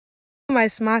My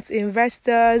smart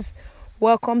investors,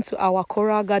 welcome to our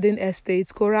Coral Garden Estate.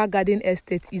 Coral Garden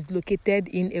Estate is located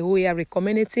in Evboyare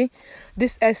community.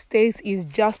 This estate is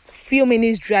just few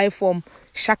minutes drive from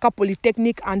Shaka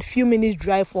Polytechnic and few minutes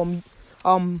drive from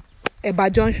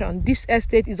Eba Junction. This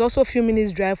estate is also few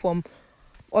minutes drive from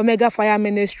Omega Fire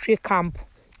Ministry camp.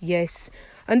 Yes.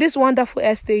 And this wonderful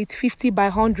estate, 50 by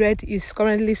 100, is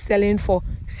currently selling for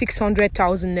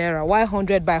 600,000 naira. While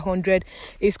 100 by 100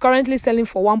 is currently selling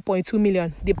for 1.2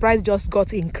 million. The price just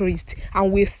got increased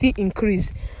and will still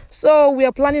increase. So we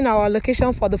are planning our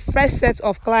allocation for the first set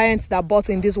of clients that bought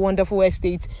in this wonderful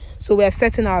estate. So we are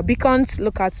setting our beacons.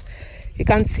 Look at, you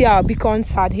can see our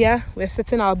beacons are here. We're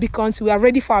setting our beacons. We are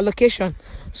ready for allocation.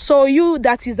 So you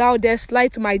that is out there,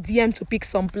 slide to my DM to pick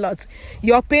some plots.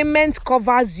 Your payment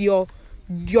covers your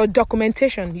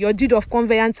documentation, your deed of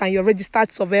conveyance and your registered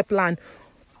survey plan,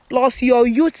 plus your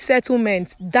youth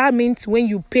settlement. That means when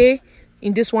you pay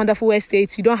in this wonderful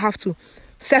estate, you don't have to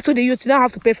settle the youth, you don't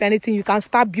have to pay for anything. You can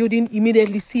start building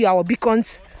immediately. See our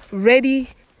beacons ready.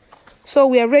 So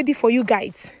we are ready for you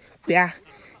guys. We are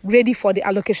ready for the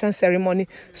allocation ceremony.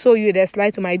 So you just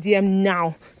slide to my DM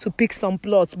now to pick some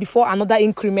plots before another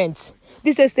increment.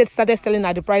 This estate started selling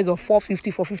at the price of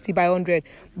 450 for 50 by 100,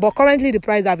 but currently the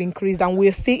price have increased and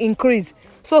will still increase.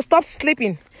 So stop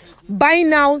sleeping. Buy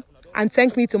now and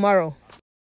thank me tomorrow.